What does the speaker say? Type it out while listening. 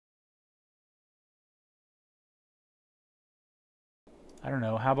I don't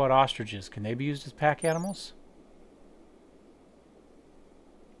know. How about ostriches? Can they be used as pack animals?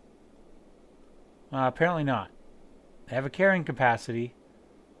 Apparently not. They have a carrying capacity,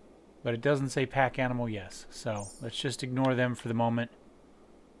 but it doesn't say pack animal yes. So let's just ignore them for the moment.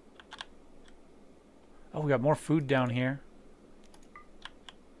 Oh, we got more food down here.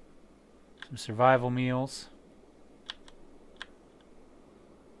 Some survival meals.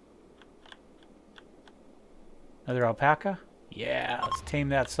 Another alpaca? Yeah, let's tame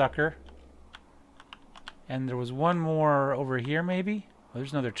that sucker. And there was one more over here, maybe? Oh,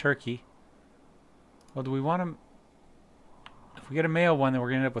 there's another turkey. Well, do we want to... If we get a male one, then we're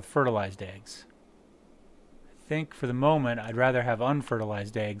going to end up with fertilized eggs. I think for the moment, I'd rather have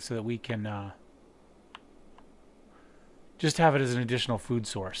unfertilized eggs so that we can just have it as an additional food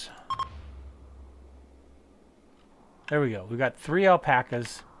source. There we go. We've got 3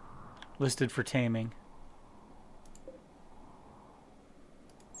 alpacas listed for taming.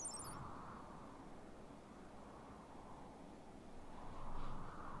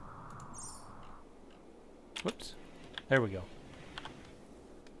 Whoops. There we go.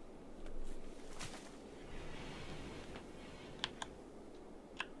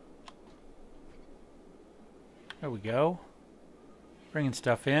 There we go. Bringing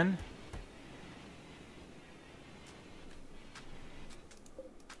stuff in.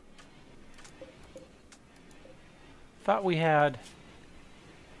 Thought we had...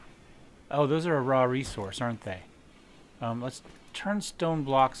 Oh, those are a raw resource, aren't they? Let's turn stone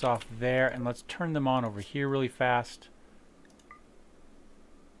blocks off there, and let's turn them on over here really fast.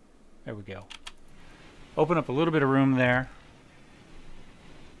 There we go. Open up a little bit of room there.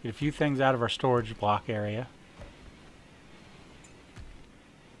 Get a few things out of our storage block area.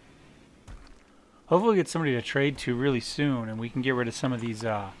 Hopefully get somebody to trade to really soon, and we can get rid of some of these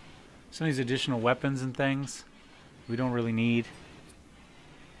additional weapons and things we don't really need.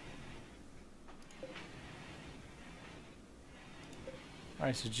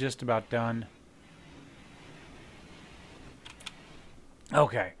 Alright, so just about done.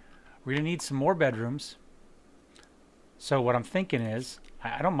 Okay, we're going to need some more bedrooms. So what I'm thinking is,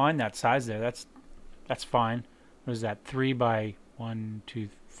 I don't mind that size there. That's fine. What is that? 3 by 1, 2,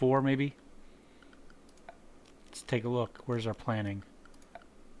 4 maybe? Let's take a look. Where's our planning?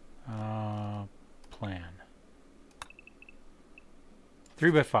 Plan.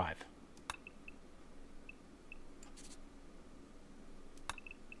 3 by 5.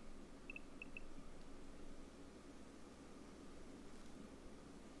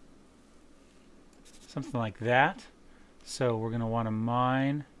 Something like that. So we're going to want to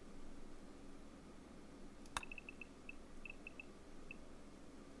mine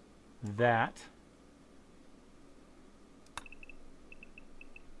that.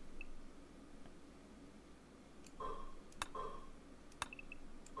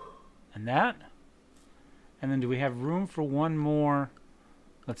 And that. And then do we have room for one more?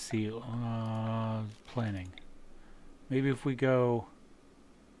 Let's see. Planning. Maybe if we go...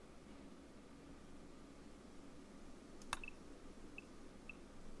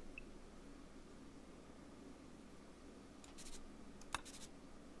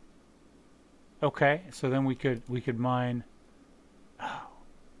 Okay, so then we could mine. Oh.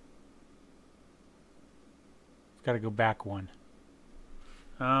 It's got to go back one.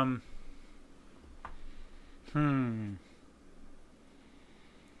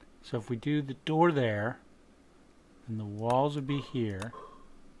 So if we do the door there, then the walls would be here.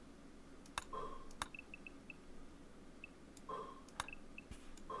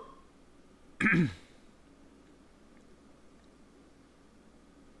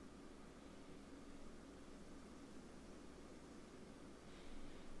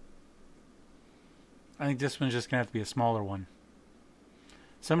 I think this one's just going to have to be a smaller one.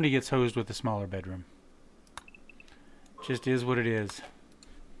 Somebody gets hosed with a smaller bedroom. Just is what it is.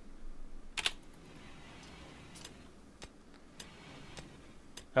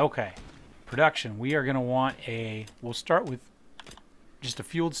 Okay. Production. We are going to want a... We'll start with just a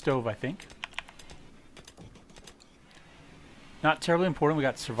fueled stove, I think. Not terribly important. We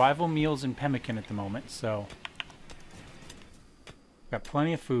got survival meals and pemmican at the moment, so... Got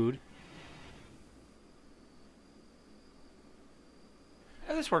plenty of food.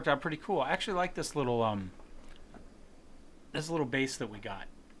 Yeah, this worked out pretty cool. I actually like this little base that we got.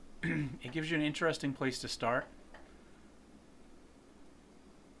 It gives you an interesting place to start.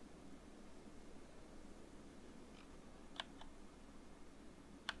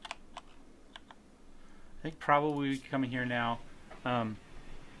 I think probably we come in here now and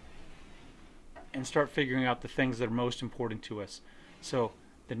start figuring out the things that are most important to us. So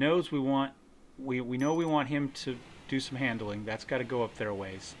the nodes we want, we know we want him to do some handling. That's got to go up there a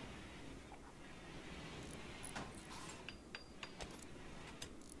ways.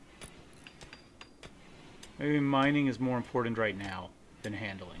 Maybe mining is more important right now than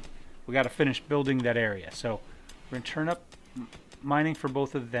handling. We got to finish building that area. So we're going to turn up mining for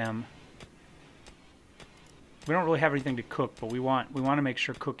both of them. We don't really have anything to cook, but we want to make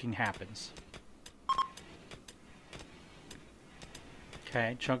sure cooking happens.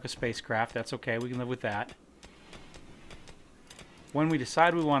 Okay, chunk of spacecraft. That's okay. We can live with that. When we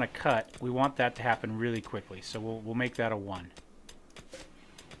decide we want to cut, we want that to happen really quickly. So we'll make that a 1.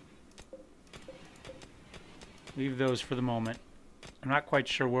 Leave those for the moment. I'm not quite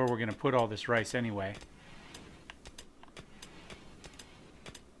sure where we're going to put all this rice anyway.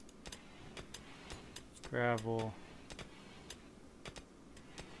 Gravel.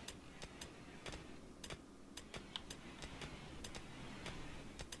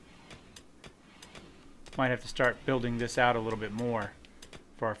 Might have to start building this out a little bit more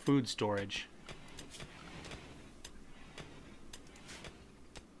for our food storage.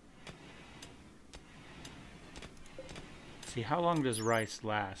 Let's see, how long does rice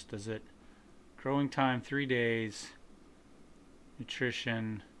last? Does it growing time 3 days,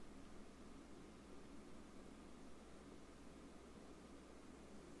 nutrition,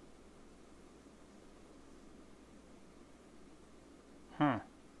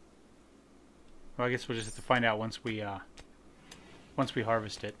 well, I guess we'll just have to find out once we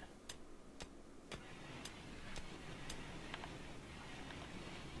harvest it.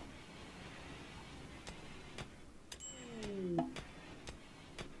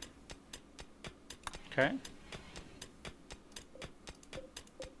 Okay. I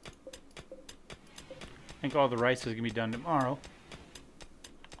think all the rice is going to be done tomorrow.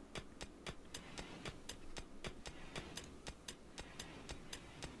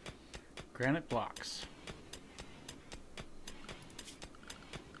 Granite blocks.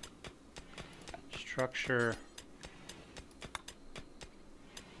 Structure.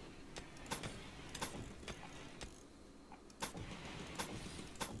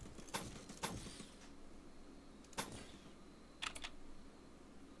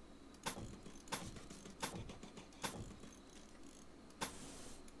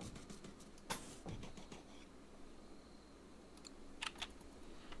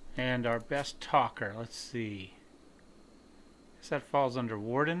 And our best talker, let's see. Guess that falls under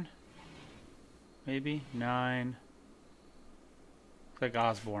warden. Maybe 9. Looks like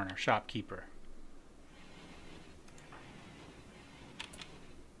Osborne, our shopkeeper.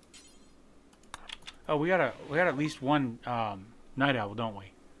 Oh, we got at least one night owl, don't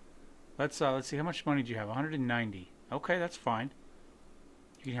we? Let's see, how much money do you have? 190. Okay, that's fine.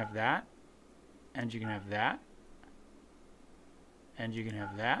 You can have that, and you can have that, and you can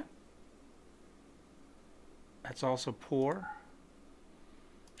have that. That's also poor.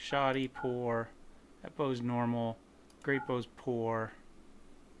 Shoddy, poor. That bow's normal. Great bow's poor.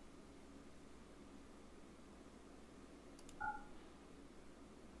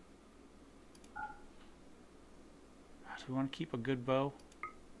 Do we want to keep a good bow?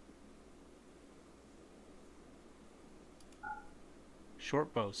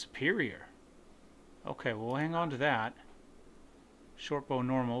 Short bow, superior. Okay, well, we'll hang on to that. Short bow,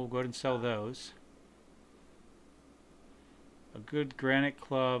 normal. We'll go ahead and sell those. A good granite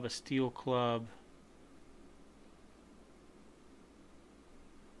club, a steel club.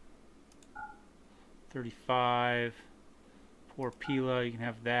 $35. Poor Pila, you can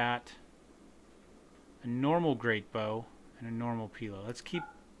have that. A normal great bow and a normal Pila. Let's keep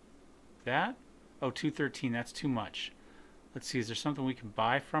that. Oh, 213, that's too much. Let's see, is there something we can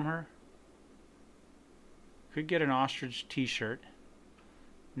buy from her? Could get an ostrich t-shirt.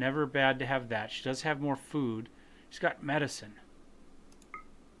 Never bad to have that. She does have more food. She's got medicine.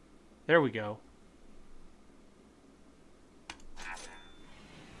 There we go. I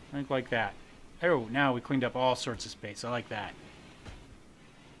think like that. Oh, now we cleaned up all sorts of space. I like that.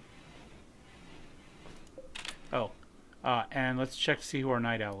 Oh, and let's check to see who our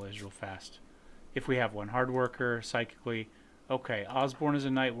night owl is real fast. If we have one. Hard worker, psychically. Okay, Osborne is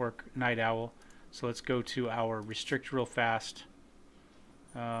a night owl. So let's go to our restrict real fast.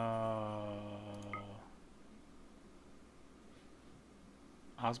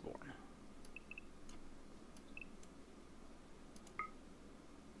 Osborne.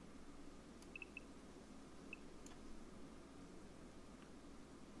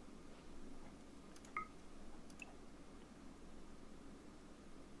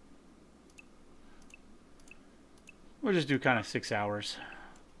 We'll just do kind of 6 hours.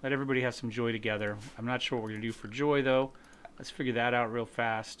 Let everybody have some joy together. I'm not sure what we're going to do for joy, though. Let's figure that out real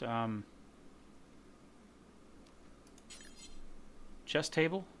fast. chess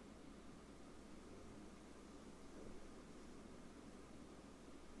table?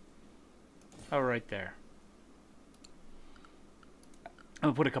 Oh, right there.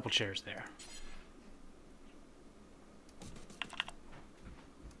 I'll put a couple chairs there.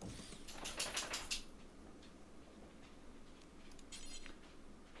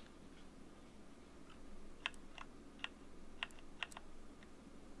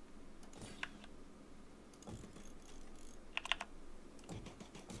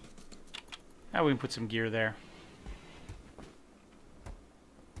 Now we can put some gear there.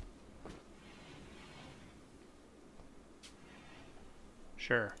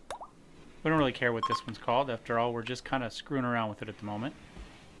 Sure. We don't really care what this one's called. After all, we're just kind of screwing around with it at the moment.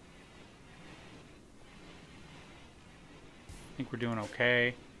 I think we're doing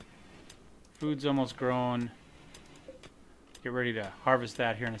okay. Food's almost grown. Get ready to harvest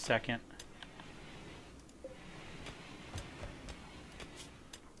that here in a second.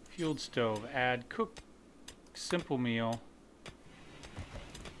 Fueled stove. Add cook simple meal.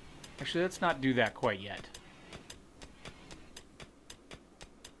 Actually, let's not do that quite yet.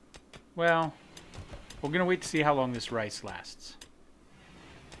 Well, we're going to wait to see how long this rice lasts.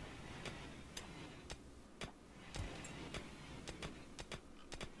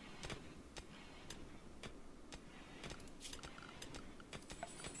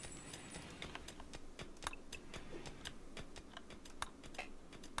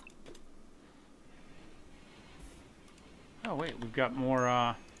 Oh wait, we've got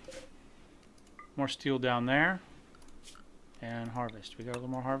more steel down there. And harvest. We got a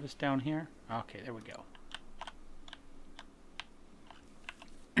little more harvest down here. Okay, there we go.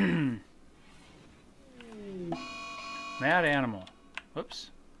 Mad animal.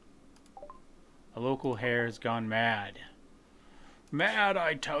 Whoops. A local hare has gone mad. Mad,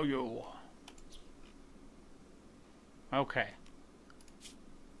 I tell you. Okay.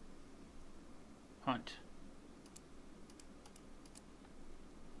 Hunt.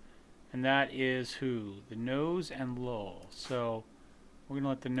 And that is who? The nose and lull. So we're going to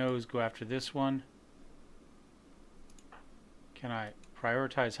let the nose go after this one. Can I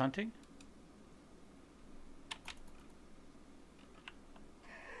prioritize hunting?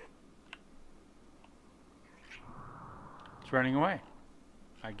 It's running away.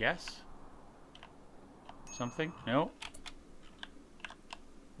 I guess. Something? No.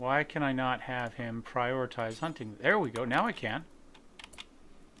 Why can I not have him prioritize hunting? There we go. Now I can.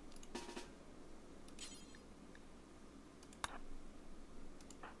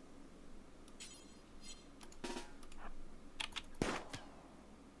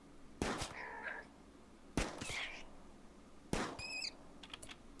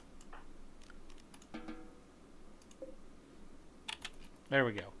 There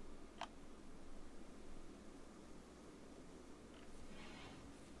we go.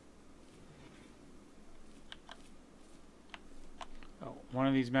 Oh, one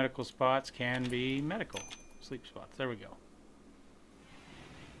of these medical spots can be medical sleep spots. There we go.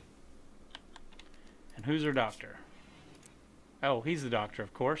 And who's our doctor? Oh, he's the doctor,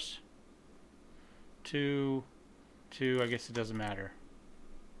 of course. Two, I guess it doesn't matter.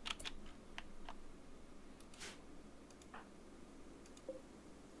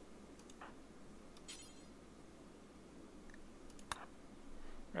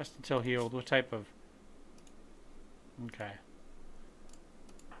 Rest until healed. What type of... Okay.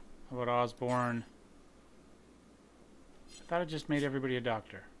 How about Osborne? I thought it just made everybody a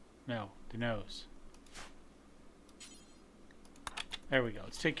doctor. No, the nose. There we go.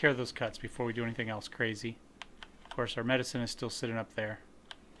 Let's take care of those cuts before we do anything else crazy. Of course, our medicine is still sitting up there.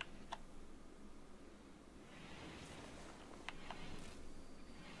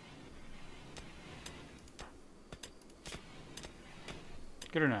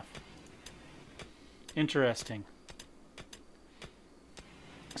 Good enough. Interesting.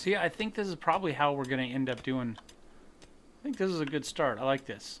 See, I think this is probably how we're going to end up doing... I think this is a good start. I like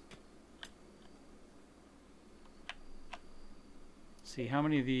this. Let's see, how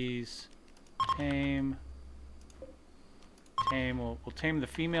many of these... Tame... We'll tame the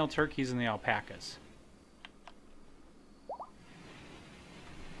female turkeys and the alpacas.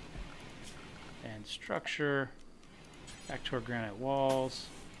 And structure... Back to our granite walls.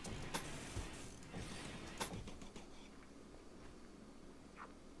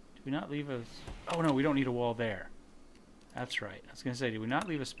 Do we not leave a... Oh no, we don't need a wall there. That's right. I was going to say, did we not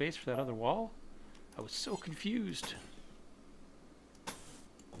leave a space for that other wall? I was so confused.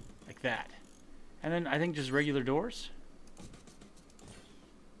 Like that. And then I think just regular doors.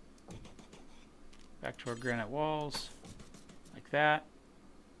 Back to our granite walls. Like that.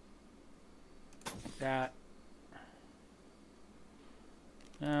 Like that.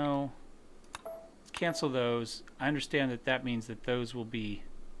 No. Let's cancel those. I understand that that means that those will be...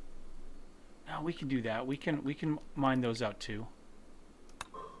 No, we can do that. We can mine those out too.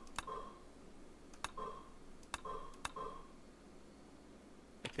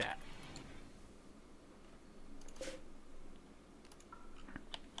 Like that.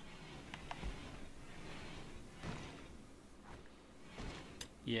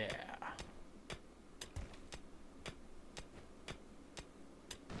 Yeah.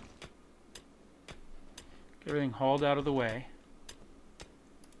 Get everything hauled out of the way.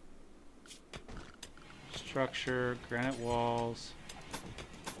 Structure, granite walls.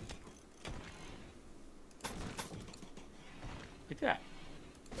 Like that.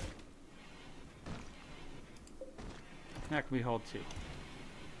 That can be hauled too.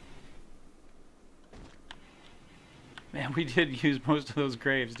 Man, we did use most of those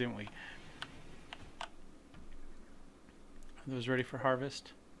graves, didn't we? Are those ready for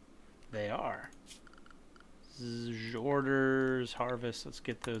harvest? They are. Orders, harvest. Let's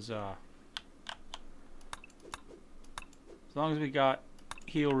get those. As long as we got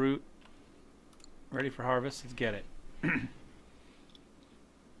heal root ready for harvest, let's get it.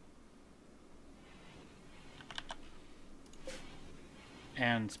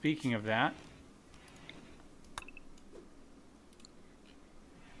 And speaking of that,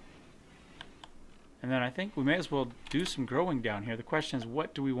 and then I think we may as well do some growing down here. The question is,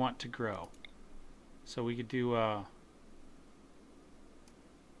 what do we want to grow? So we could do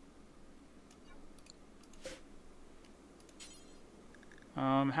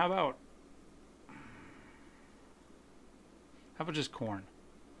how about just corn?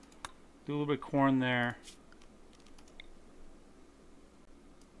 Do a little bit of corn there.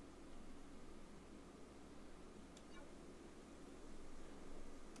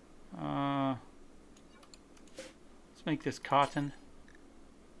 Let's make this cotton.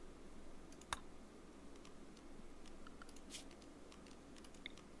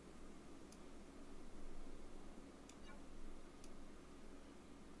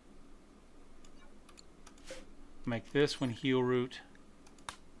 Make this one heal root.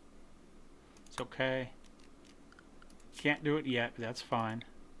 It's okay. Can't do it yet, but that's fine.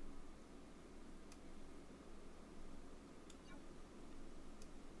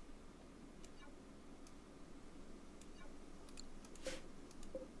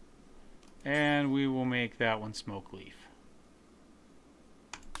 And we will make that one smoke leaf.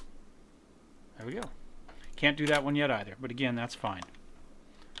 There we go. Can't do that one yet either, but again, that's fine.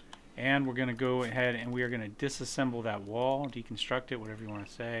 And we're going to go ahead and we are going to disassemble that wall, deconstruct it, whatever you want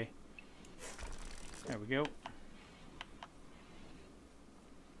to say. There we go.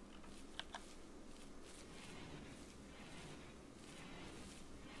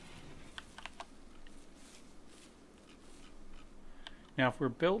 Now if we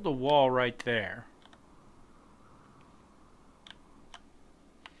build a wall right there,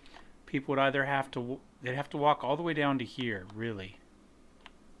 people would either have to, they'd have to walk all the way down to here, really.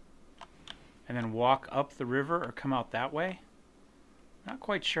 And then walk up the river or come out that way. Not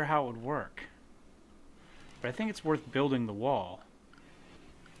quite sure how it would work. But I think it's worth building the wall.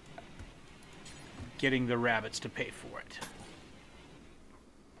 Getting the rabbits to pay for it.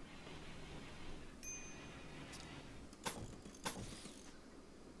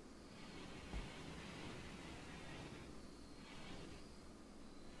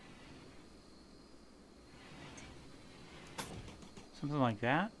 Something like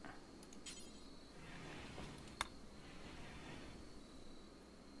that.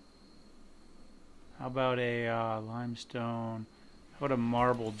 How about a limestone? How about a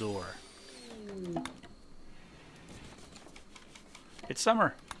marble door? It's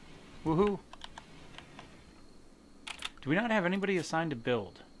summer. Woohoo. Do we not have anybody assigned to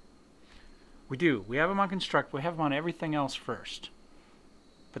build? We do. We have them on construct. We have them on everything else first.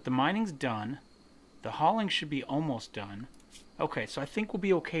 But the mining's done. The hauling should be almost done. Okay, so I think we'll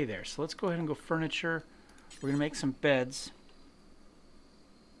be okay there. So let's go ahead and go furniture. We're going to make some beds.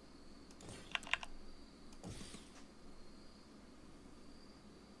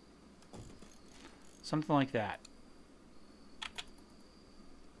 Something like that.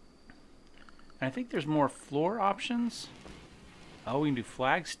 And I think there's more floor options. Oh, we can do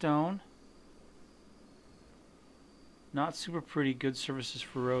flagstone. Not super pretty. Good services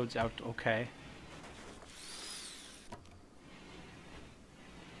for roads out. Okay.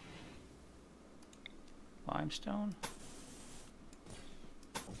 Limestone.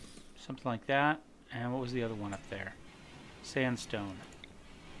 Something like that. And what was the other one up there? Sandstone.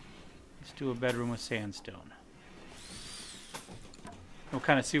 Let's do a bedroom with sandstone. We'll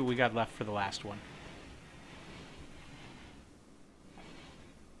kind of see what we got left for the last one.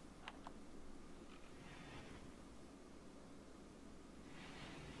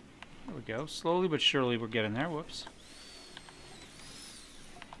 go. Slowly but surely we're getting there. Whoops.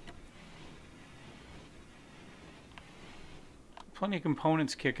 Plenty of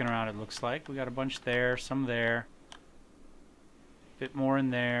components kicking around, it looks like. We got a bunch there, some there. A bit more in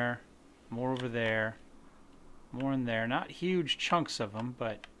there. More over there. More in there. Not huge chunks of them,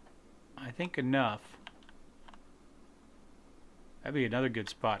 but I think enough. That'd be another good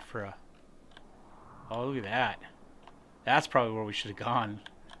spot for a... Oh, look at that. That's probably where we should have gone.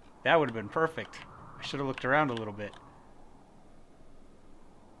 That would have been perfect. I should have looked around a little bit.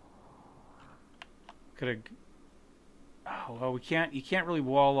 Could have... Oh, well, we can't... You can't really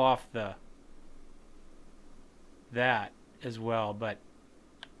wall off the... that as well, but...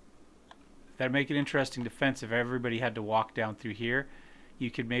 That'd make it interesting defense if everybody had to walk down through here. You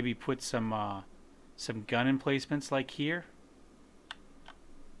could maybe put some gun emplacements like here.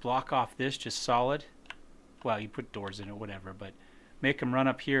 Block off this just solid. Well, you put doors in it, whatever, but make them run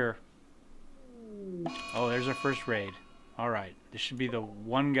up here. Oh, there's our first raid. Alright, this should be the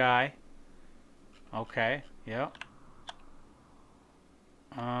one guy. Okay, yep.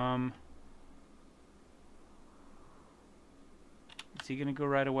 Is he gonna go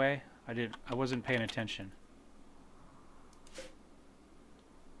right away? I wasn't paying attention.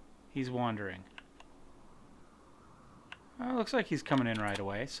 He's wandering. Well, looks like he's coming in right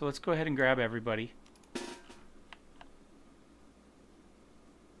away, so let's go ahead and grab everybody.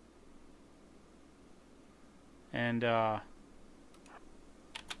 And well,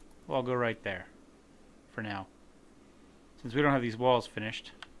 I'll go right there for now, since we don't have these walls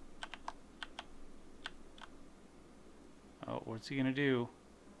finished. Oh, what's he gonna do?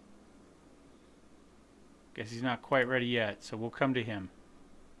 Guess he's not quite ready yet, so we'll come to him.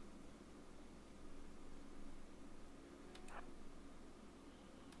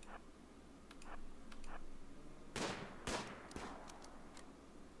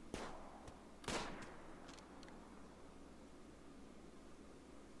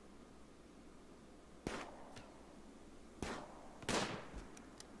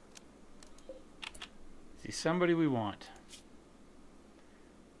 Is he somebody we want?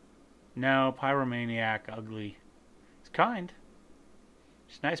 No, pyromaniac, ugly. He's kind.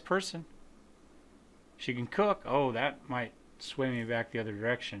 She's a nice person. She can cook. Oh, that might sway me back the other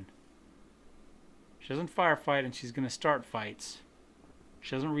direction. She doesn't firefight, and she's going to start fights.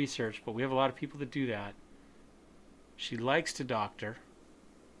 She doesn't research, but we have a lot of people that do that. She likes to doctor.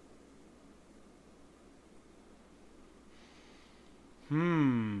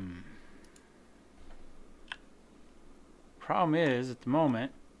 Problem is, at the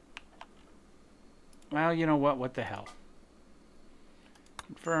moment... Well, you know what? What the hell?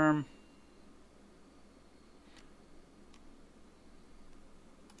 Confirm.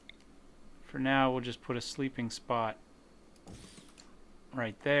 For now, we'll just put a sleeping spot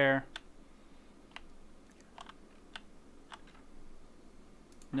right there.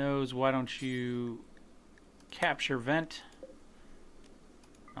 Nose, why don't you capture vent?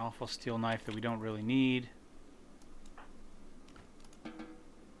 An awful steel knife that we don't really need.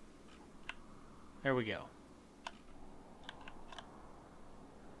 There we go.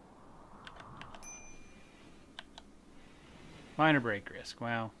 Minor break risk.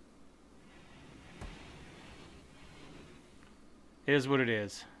 Well, it is what it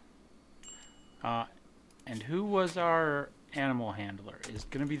is. And who was our animal handler? Is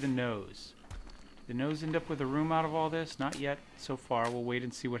going to be the nose. Did the nose end up with a room out of all this? Not yet so far. We'll wait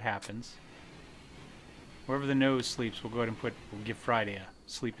and see what happens. Wherever the nose sleeps, we'll go ahead and we'll give Friday a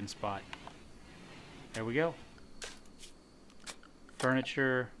sleeping spot. There we go.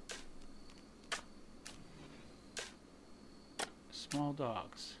 Furniture. Small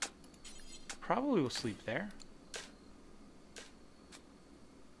dogs. Probably will sleep there.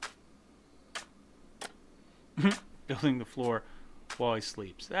 Building the floor while he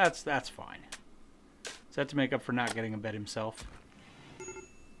sleeps. That's fine. Is that to make up for not getting a bed himself?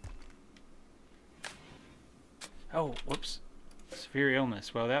 Oh, whoops. Severe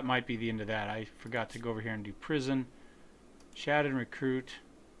illness. Well, that might be the end of that. I forgot to go over here and do prison. Chat and recruit.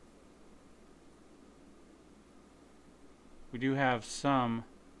 We do have some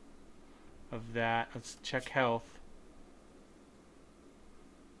of that. Let's check health.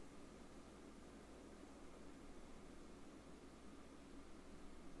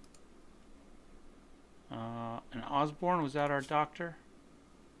 And Osborne, was that our doctor?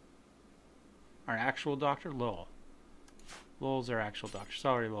 Our actual doctor? Lowell. Lowell's our actual doctor.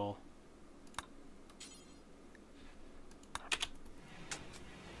 Sorry, Lowell.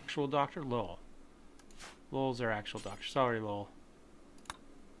 Actual doctor? Lowell. Lowell's our actual doctor. Sorry, Lowell.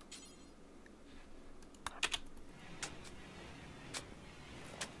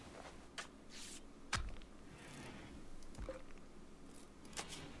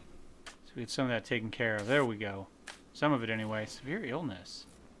 So we get some of that taken care of. There we go. Some of it anyway. Severe illness.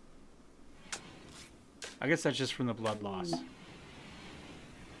 I guess that's just from the blood loss.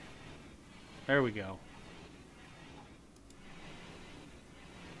 There we go.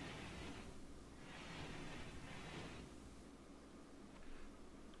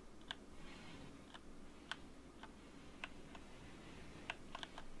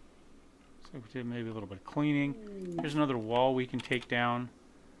 So we did maybe a little bit of cleaning. Here's another wall we can take down.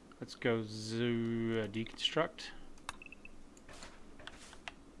 Let's go deconstruct.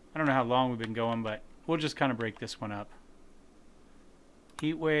 I don't know how long we've been going, but we'll just kind of break this one up.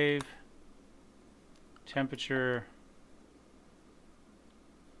 Heat wave, temperature.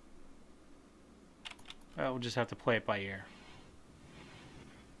 Well, we'll just have to play it by ear.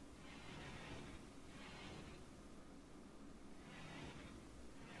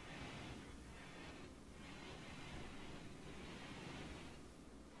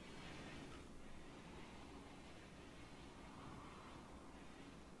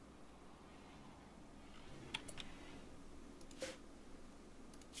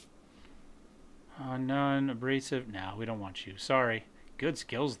 None. Abrasive. No, we don't want you. Sorry. Good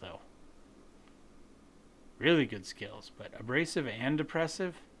skills, though. Really good skills. But abrasive and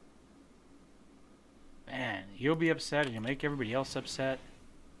depressive? Man, you'll be upset and you'll make everybody else upset.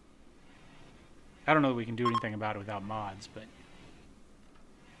 I don't know that we can do anything about it without mods, but...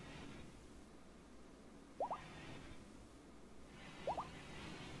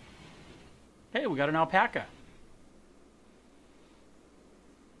 Hey, we got an alpaca.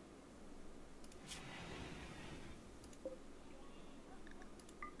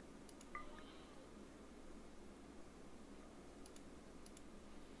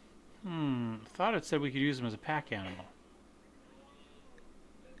 Thought it said we could use them as a pack animal.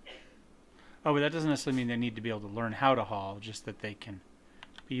 Oh, but that doesn't necessarily mean they need to be able to learn how to haul, just that they can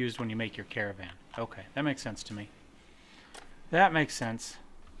be used when you make your caravan. Okay, that makes sense to me. That makes sense.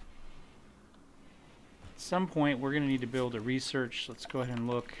 At some point, we're going to need to build a research. Let's go ahead and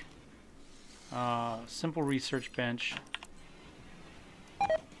look. Simple research bench.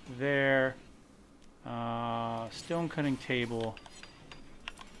 There. Stone cutting table.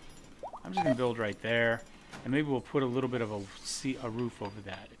 I'm just going to build right there. And maybe we'll put a little bit of a roof over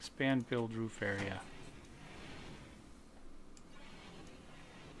that. Expand build roof area.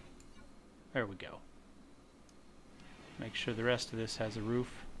 There we go. Make sure the rest of this has a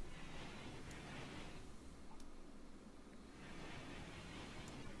roof.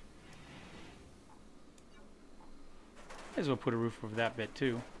 Might as well put a roof over that bit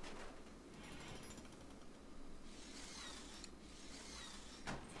too.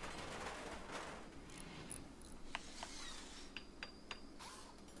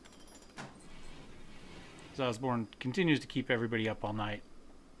 Osborne continues to keep everybody up all night.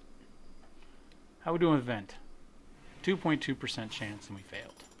 How we doing with vent? 2.2% chance and we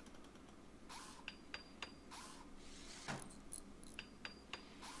failed.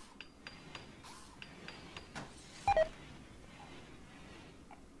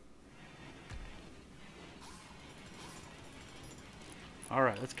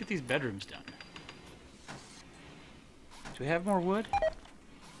 Alright, let's get these bedrooms done. Do we have more wood?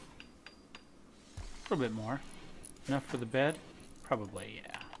 A little bit more. Enough for the bed? Probably,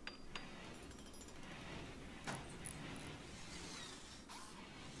 yeah.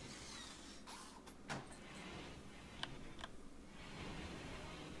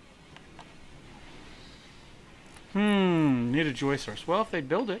 Need a joy source. Well, if they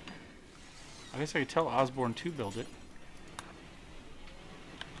build it, I guess I could tell Osborne to build it.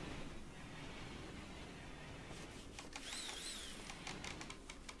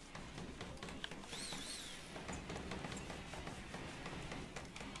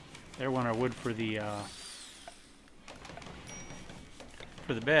 They want our wood for the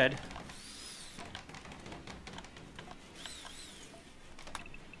bed.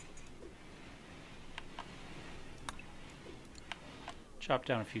 Chop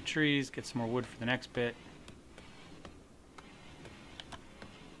down a few trees, get some more wood for the next bit.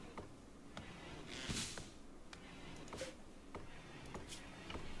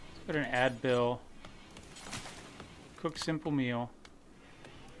 Let's go to an add bill. Cook simple meal.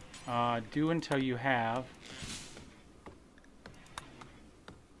 Do until you have.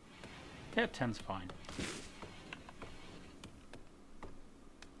 Yeah, 10's fine.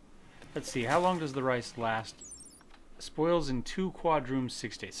 Let's see, how long does the rice last? Spoils in 2 quadrooms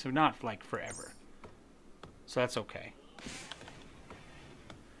 6 days, so not like forever. So that's okay.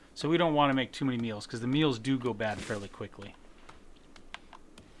 So we don't want to make too many meals, because the meals do go bad fairly quickly.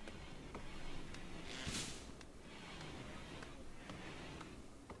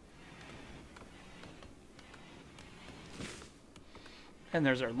 And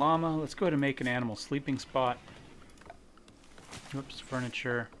there's our llama. Let's go ahead and make an animal sleeping spot. Whoops,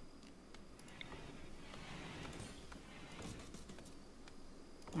 furniture.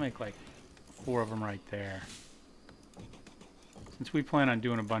 I'll make like 4 of them right there. Since we plan on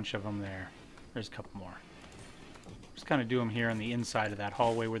doing a bunch of them there, there's a couple more. Just kind of do them here on the inside of that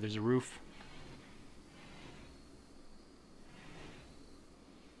hallway where there's a roof.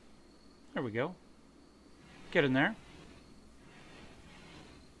 There we go. Get in there.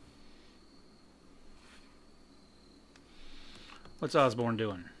 What's Osborne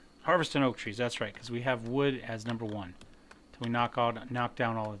doing? Harvesting oak trees, that's right, because we have wood as number 1. Till we knock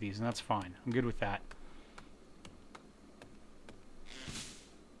down all of these, and that's fine. I'm good with that.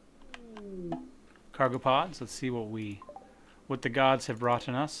 Cargo pods, let's see what the gods have brought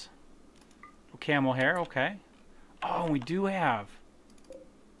in us. Oh, camel hair, okay. Oh, we do have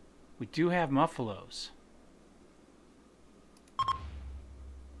muffalos.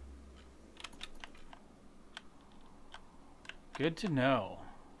 Good to know.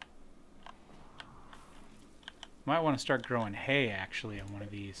 Might want to start growing hay, actually, on one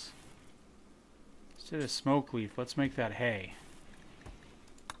of these. Instead of smoke leaf, let's make that hay.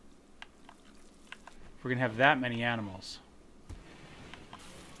 If we're going to have that many animals.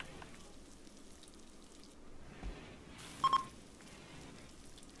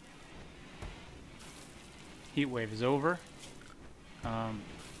 Heat wave is over.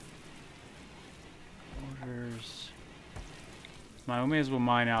 Orders. We may as well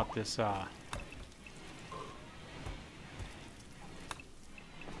mine out this, There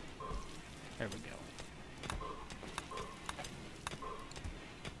we go.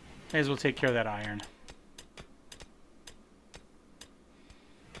 May as well take care of that iron.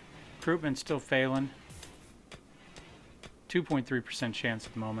 Recruitment's still failing. 2.3% chance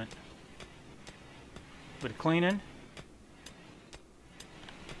at the moment. Bit of cleaning.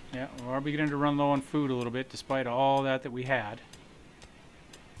 Yeah, we are beginning to run low on food a little bit, despite all that we had.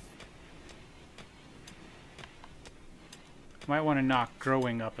 Might want to knock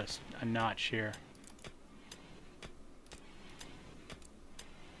growing up a notch here.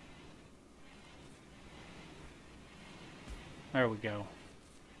 There we go.